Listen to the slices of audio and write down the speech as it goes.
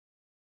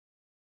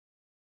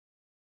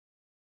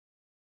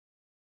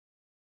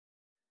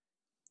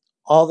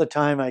All the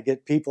time I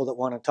get people that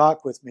want to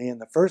talk with me, and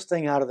the first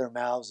thing out of their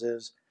mouths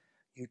is,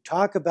 you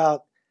talk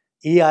about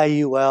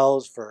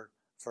EIULs for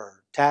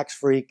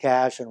tax-free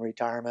cash and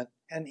retirement,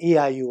 and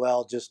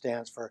EIUL just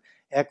stands for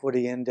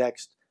Equity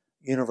Indexed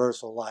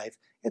Universal Life.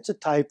 It's a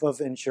type of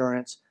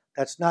insurance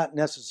that's not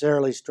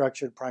necessarily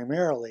structured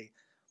primarily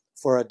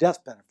for a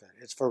death benefit.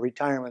 It's for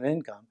retirement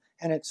income,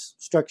 and it's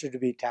structured to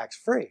be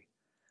tax-free.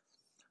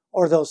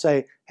 Or they'll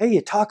say, hey,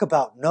 you talk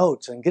about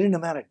notes and getting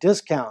them at a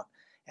discount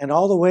and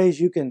all the ways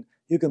you can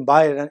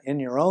buy it in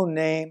your own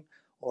name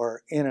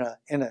or in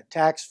a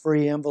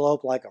tax-free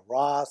envelope like a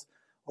Roth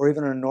or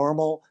even a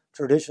normal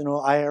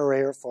traditional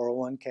IRA or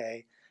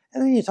 401k.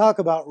 And then you talk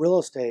about real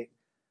estate.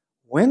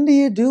 When do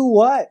you do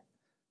what?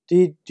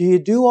 Do you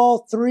do all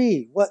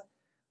three? What?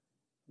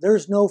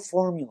 There's no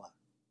formula.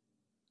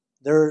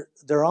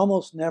 There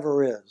almost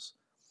never is.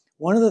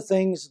 One of the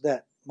things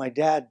that my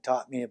dad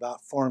taught me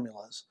about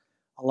formulas,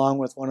 along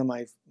with one of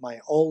my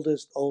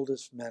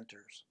oldest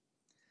mentors,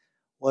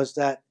 was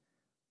that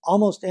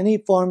almost any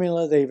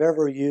formula they've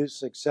ever used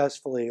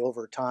successfully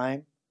over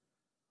time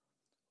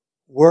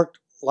worked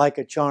like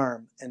a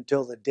charm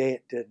until the day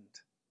it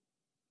didn't.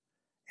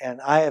 And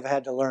I have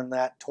had to learn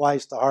that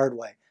twice the hard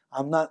way.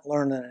 I'm not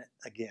learning it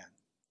again.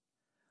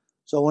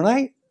 So when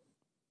I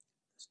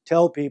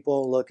tell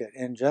people, look,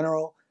 in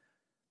general,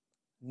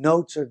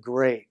 notes are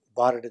great,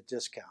 bought at a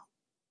discount.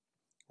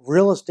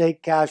 Real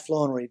estate cash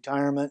flow in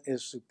retirement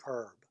is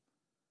superb.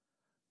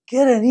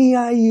 Get an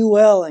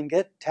EIUL and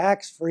get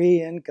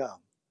tax-free income.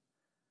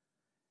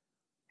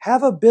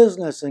 Have a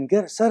business and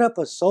set up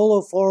a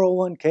solo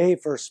 401k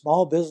for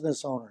small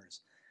business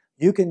owners.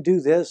 You can do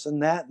this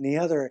and that and the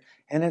other,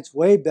 and it's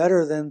way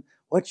better than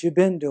what you've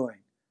been doing.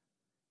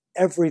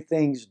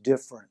 Everything's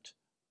different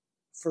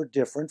for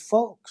different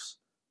folks.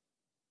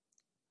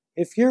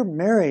 If you're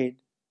married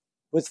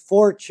with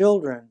 4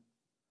 children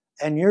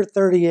and you're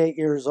 38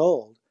 years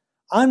old,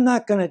 I'm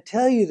not going to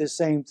tell you the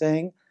same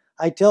thing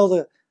I tell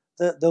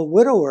the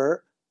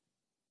widower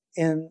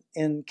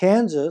in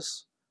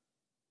Kansas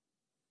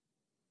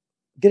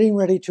getting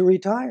ready to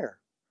retire.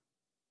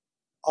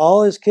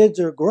 All his kids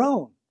are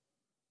grown.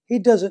 He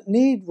doesn't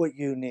need what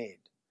you need.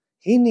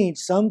 He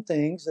needs some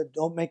things that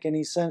don't make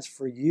any sense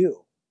for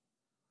you.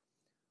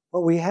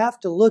 What we have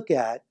to look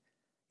at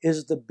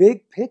is the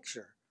big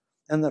picture.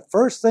 And the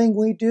first thing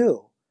we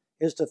do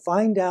is to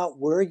find out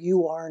where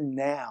you are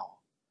now.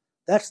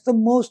 That's the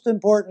most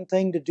important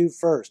thing to do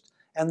first.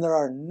 And there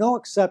are no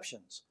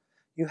exceptions.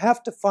 You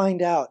have to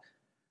find out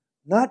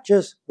not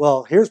just,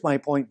 well, here's my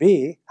point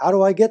B. How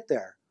do I get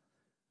there?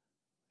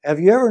 Have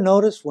you ever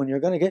noticed when you're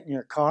going to get in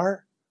your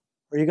car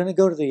or you're going to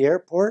go to the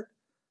airport,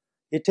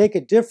 you take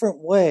a different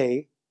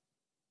way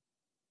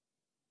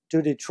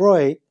to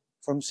Detroit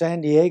from San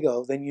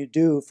Diego than you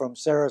do from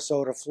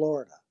Sarasota,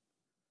 Florida?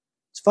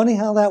 It's funny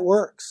how that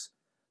works.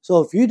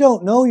 So if you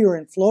don't know you're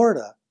in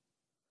Florida,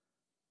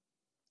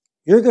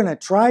 you're going to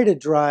try to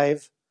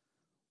drive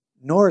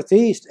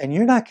northeast and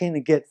you're not going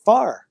to get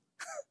far.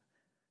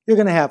 You're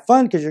going to have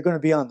fun because you're going to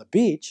be on the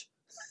beach,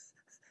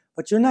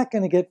 but you're not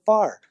going to get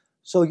far.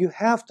 So you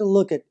have to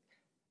look at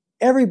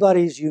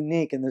everybody's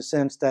unique in the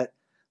sense that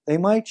they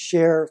might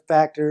share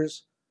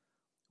factors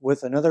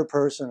with another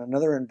person,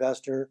 another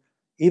investor,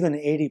 even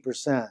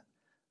 80%.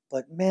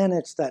 But man,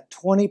 it's that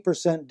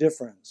 20%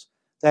 difference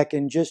that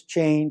can just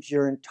change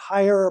your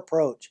entire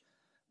approach.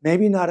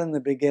 Maybe not in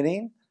the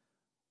beginning,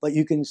 but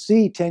you can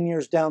see 10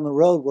 years down the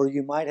road where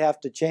you might have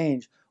to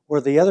change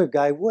where the other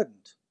guy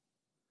wouldn't.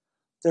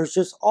 There's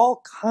just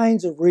all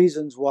kinds of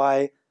reasons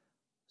why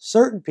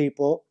certain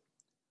people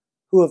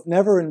who have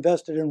never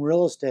invested in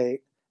real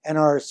estate and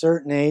are a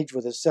certain age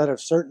with a set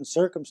of certain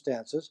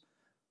circumstances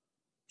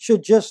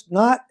should just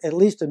not, at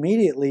least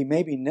immediately,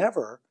 maybe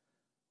never,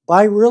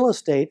 buy real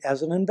estate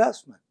as an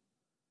investment.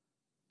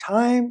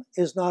 Time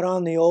is not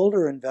on the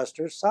older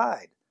investor's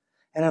side.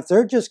 And if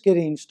they're just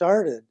getting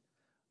started,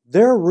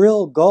 their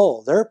real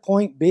goal, their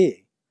point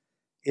B,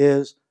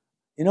 is,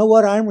 you know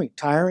what, I'm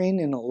retiring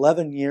in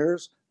 11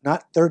 years,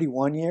 not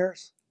 31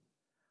 years.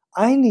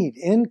 I need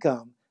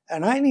income,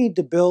 and I need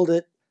to build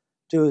it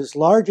to as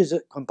large as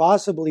it can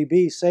possibly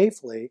be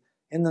safely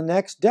in the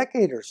next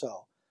decade or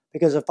so.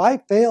 Because if I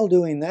fail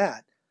doing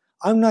that,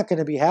 I'm not going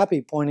to be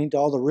happy pointing to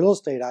all the real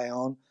estate I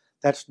own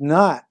that's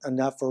not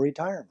enough for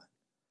retirement.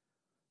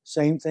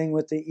 Same thing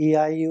with the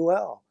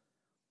EIUL.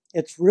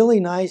 It's really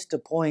nice to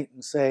point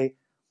and say,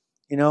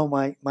 you know,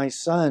 my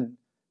son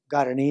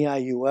got an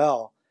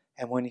EIUL,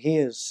 and when he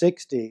is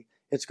 60,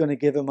 it's going to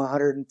give him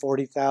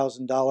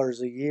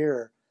 $140,000 a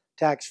year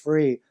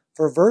tax-free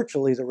for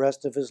virtually the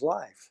rest of his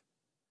life.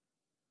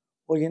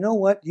 Well, you know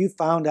what? You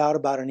found out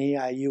about an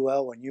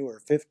EIUL when you were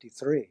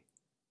 53.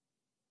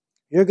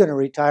 You're going to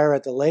retire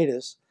at the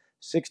latest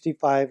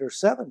 65 or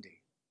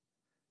 70.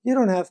 You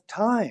don't have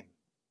time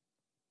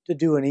to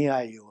do an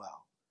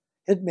EIUL.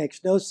 It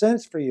makes no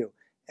sense for you.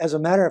 As a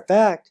matter of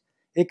fact,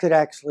 it could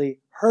actually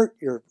hurt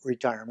your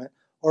retirement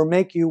or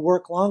make you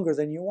work longer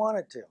than you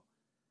wanted to.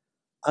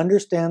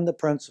 Understand the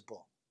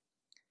principle.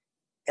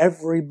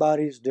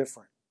 Everybody's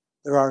different.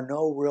 There are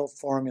no real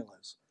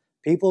formulas.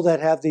 People that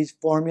have these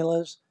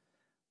formulas,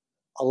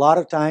 a lot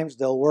of times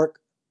they'll work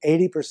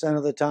 80%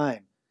 of the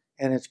time,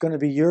 and it's going to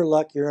be your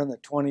luck you're in the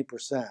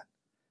 20%.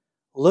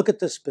 Look at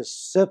the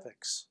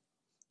specifics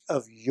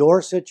of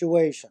your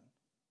situation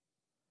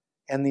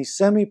and these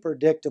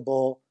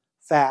semi-predictable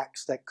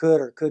facts that could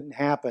or couldn't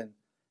happen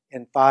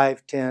in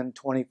 5, 10,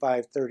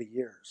 25, 30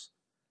 years.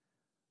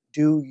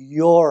 Do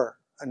your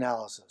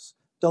analysis.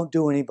 Don't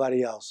do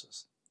anybody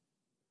else's.